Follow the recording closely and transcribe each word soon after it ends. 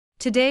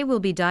Today we'll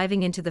be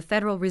diving into the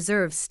Federal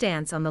Reserve's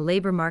stance on the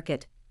labor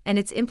market and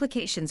its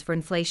implications for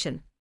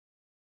inflation.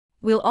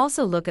 We'll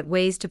also look at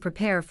ways to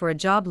prepare for a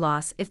job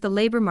loss if the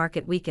labor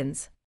market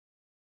weakens.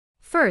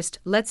 First,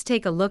 let's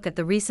take a look at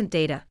the recent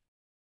data.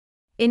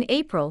 In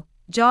April,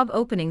 job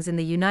openings in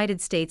the United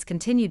States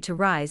continued to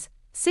rise,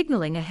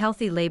 signaling a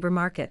healthy labor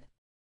market.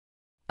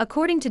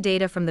 According to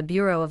data from the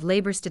Bureau of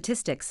Labor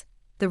Statistics,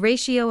 the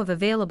ratio of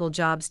available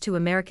jobs to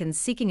Americans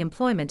seeking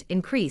employment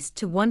increased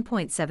to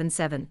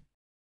 1.77.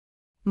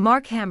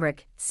 Mark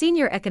Hamrick,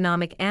 senior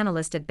economic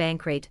analyst at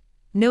Bankrate,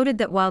 noted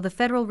that while the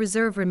Federal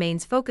Reserve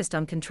remains focused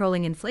on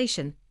controlling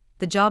inflation,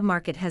 the job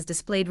market has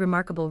displayed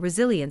remarkable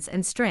resilience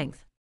and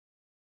strength.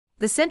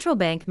 The central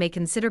bank may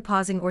consider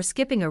pausing or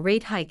skipping a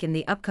rate hike in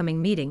the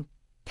upcoming meeting,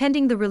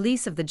 pending the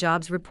release of the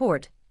jobs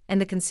report and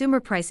the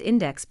Consumer Price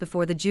Index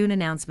before the June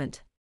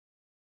announcement.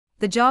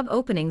 The Job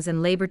Openings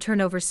and Labor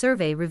Turnover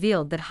Survey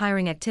revealed that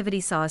hiring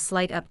activity saw a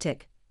slight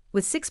uptick,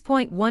 with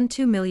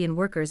 6.12 million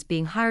workers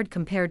being hired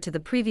compared to the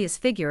previous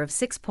figure of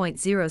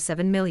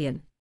 6.07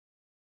 million.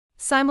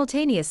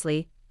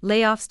 Simultaneously,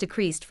 layoffs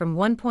decreased from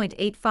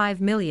 1.85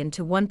 million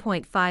to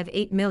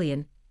 1.58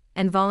 million,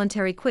 and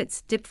voluntary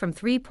quits dipped from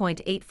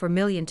 3.84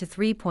 million to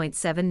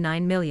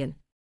 3.79 million.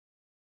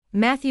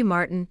 Matthew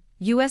Martin,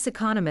 U.S.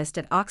 economist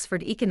at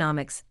Oxford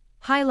Economics,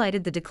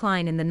 highlighted the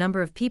decline in the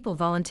number of people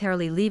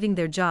voluntarily leaving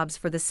their jobs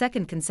for the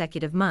second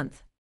consecutive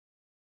month.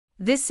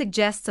 This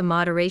suggests a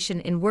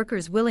moderation in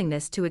workers'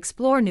 willingness to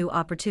explore new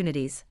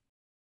opportunities.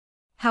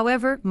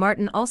 However,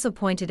 Martin also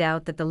pointed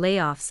out that the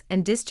layoffs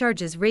and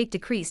discharges rate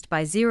decreased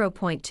by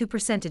 0.2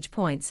 percentage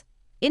points,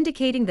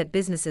 indicating that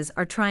businesses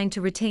are trying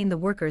to retain the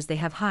workers they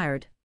have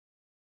hired.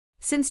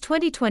 Since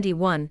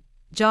 2021,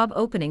 job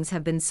openings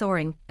have been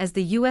soaring as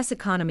the U.S.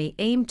 economy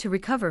aimed to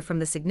recover from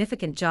the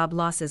significant job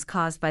losses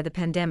caused by the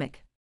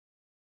pandemic.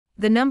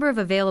 The number of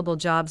available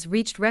jobs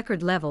reached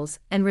record levels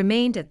and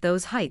remained at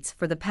those heights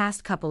for the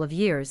past couple of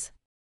years.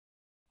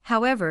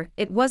 However,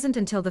 it wasn't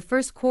until the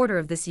first quarter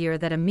of this year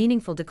that a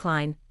meaningful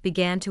decline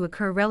began to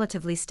occur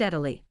relatively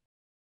steadily.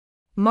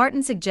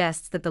 Martin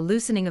suggests that the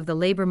loosening of the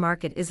labor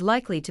market is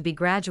likely to be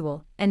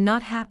gradual and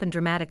not happen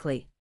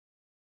dramatically.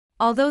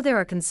 Although there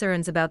are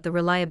concerns about the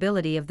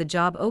reliability of the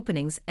job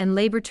openings and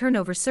labor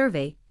turnover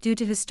survey due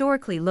to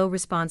historically low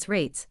response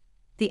rates,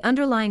 the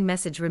underlying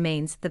message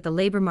remains that the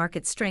labor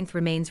market strength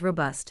remains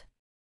robust.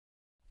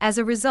 As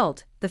a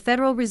result, the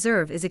Federal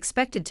Reserve is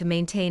expected to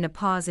maintain a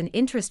pause in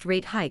interest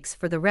rate hikes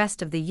for the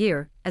rest of the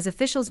year as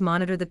officials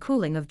monitor the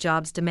cooling of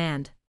jobs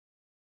demand.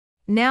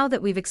 Now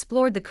that we've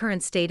explored the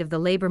current state of the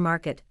labor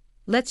market,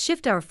 let's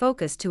shift our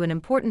focus to an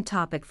important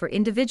topic for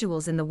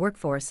individuals in the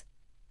workforce: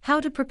 how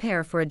to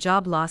prepare for a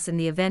job loss in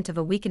the event of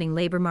a weakening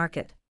labor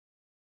market.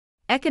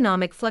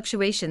 Economic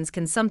fluctuations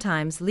can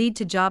sometimes lead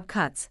to job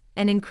cuts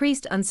and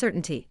increased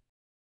uncertainty.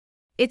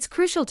 It's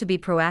crucial to be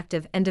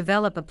proactive and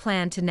develop a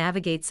plan to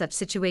navigate such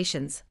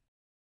situations.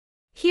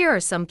 Here are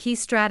some key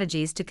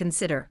strategies to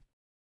consider.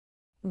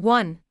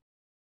 1.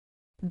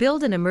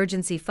 Build an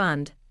emergency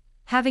fund.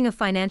 Having a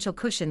financial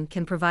cushion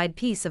can provide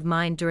peace of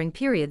mind during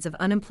periods of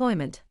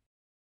unemployment.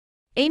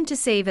 Aim to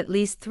save at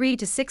least 3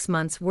 to 6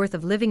 months' worth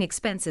of living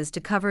expenses to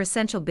cover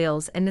essential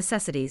bills and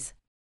necessities.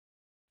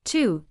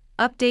 2.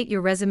 Update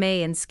your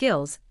resume and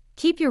skills.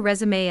 Keep your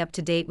resume up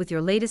to date with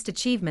your latest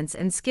achievements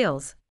and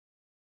skills.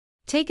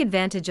 Take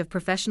advantage of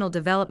professional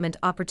development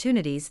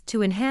opportunities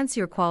to enhance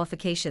your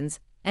qualifications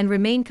and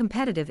remain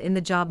competitive in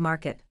the job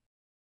market.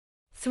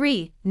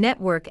 3.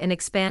 Network and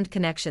expand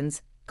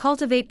connections.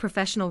 Cultivate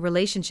professional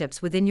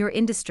relationships within your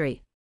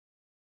industry.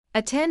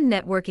 Attend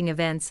networking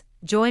events,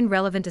 join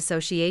relevant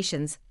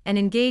associations, and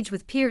engage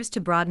with peers to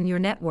broaden your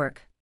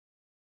network.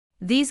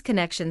 These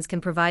connections can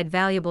provide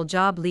valuable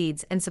job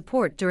leads and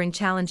support during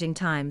challenging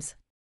times.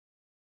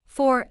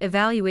 4.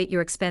 Evaluate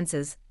your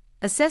expenses.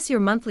 Assess your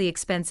monthly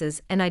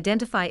expenses and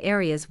identify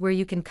areas where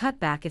you can cut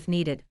back if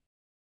needed.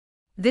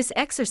 This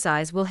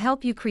exercise will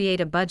help you create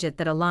a budget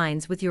that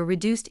aligns with your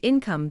reduced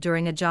income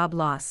during a job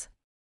loss.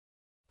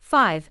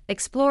 5.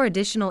 Explore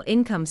additional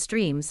income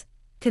streams.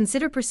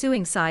 Consider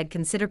pursuing side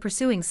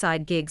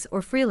gigs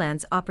or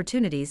freelance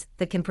opportunities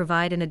that can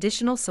provide an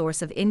additional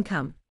source of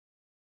income.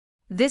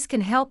 This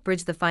can help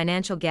bridge the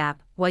financial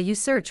gap while you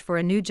search for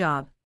a new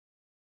job.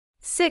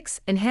 6.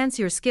 Enhance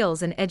your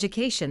skills and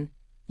education.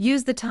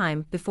 Use the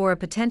time before a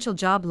potential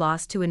job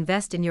loss to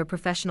invest in your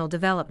professional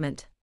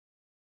development.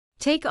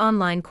 Take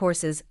online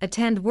courses,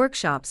 attend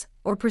workshops,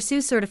 or pursue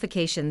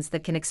certifications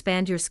that can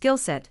expand your skill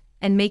set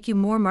and make you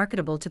more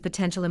marketable to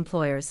potential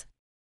employers.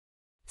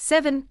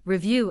 7.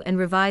 Review and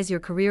revise your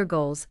career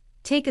goals.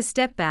 Take a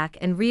step back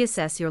and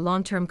reassess your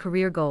long-term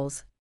career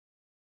goals.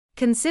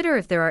 Consider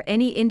if there are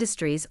any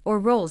industries or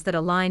roles that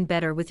align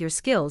better with your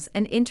skills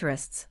and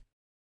interests.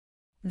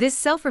 This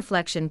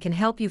self-reflection can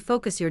help you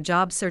focus your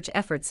job search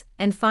efforts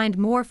and find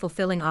more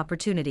fulfilling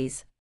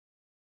opportunities.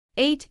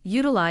 8.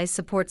 Utilize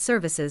support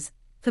services.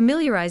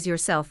 Familiarize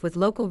yourself with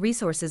local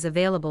resources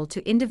available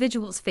to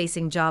individuals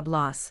facing job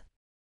loss.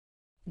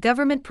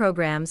 Government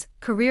programs,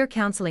 career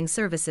counseling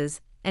services,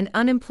 and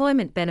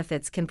unemployment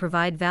benefits can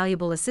provide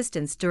valuable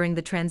assistance during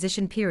the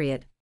transition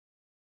period.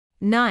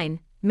 9.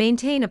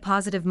 Maintain a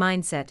positive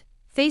mindset.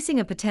 Facing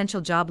a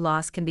potential job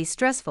loss can be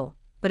stressful,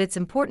 but it's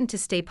important to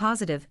stay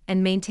positive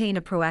and maintain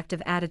a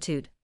proactive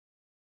attitude.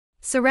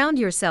 Surround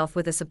yourself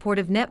with a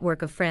supportive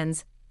network of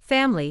friends,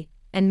 family,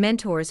 and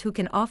mentors who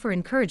can offer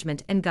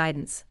encouragement and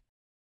guidance.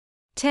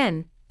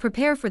 10.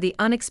 Prepare for the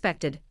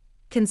unexpected.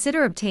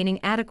 Consider obtaining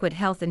adequate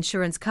health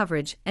insurance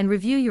coverage and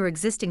review your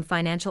existing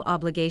financial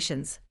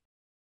obligations.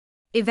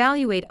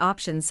 Evaluate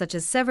options such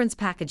as severance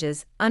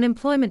packages,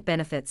 unemployment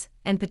benefits,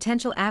 and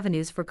potential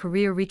avenues for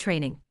career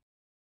retraining.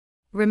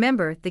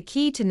 Remember, the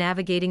key to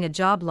navigating a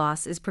job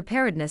loss is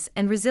preparedness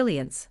and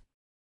resilience.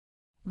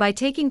 By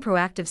taking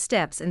proactive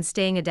steps and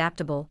staying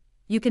adaptable,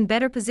 you can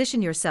better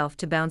position yourself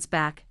to bounce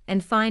back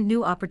and find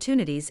new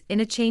opportunities in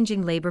a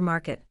changing labor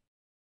market.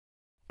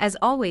 As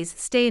always,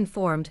 stay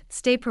informed,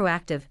 stay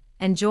proactive,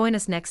 and join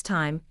us next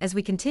time as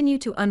we continue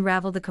to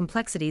unravel the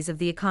complexities of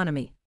the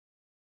economy.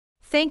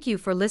 Thank you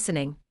for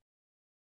listening.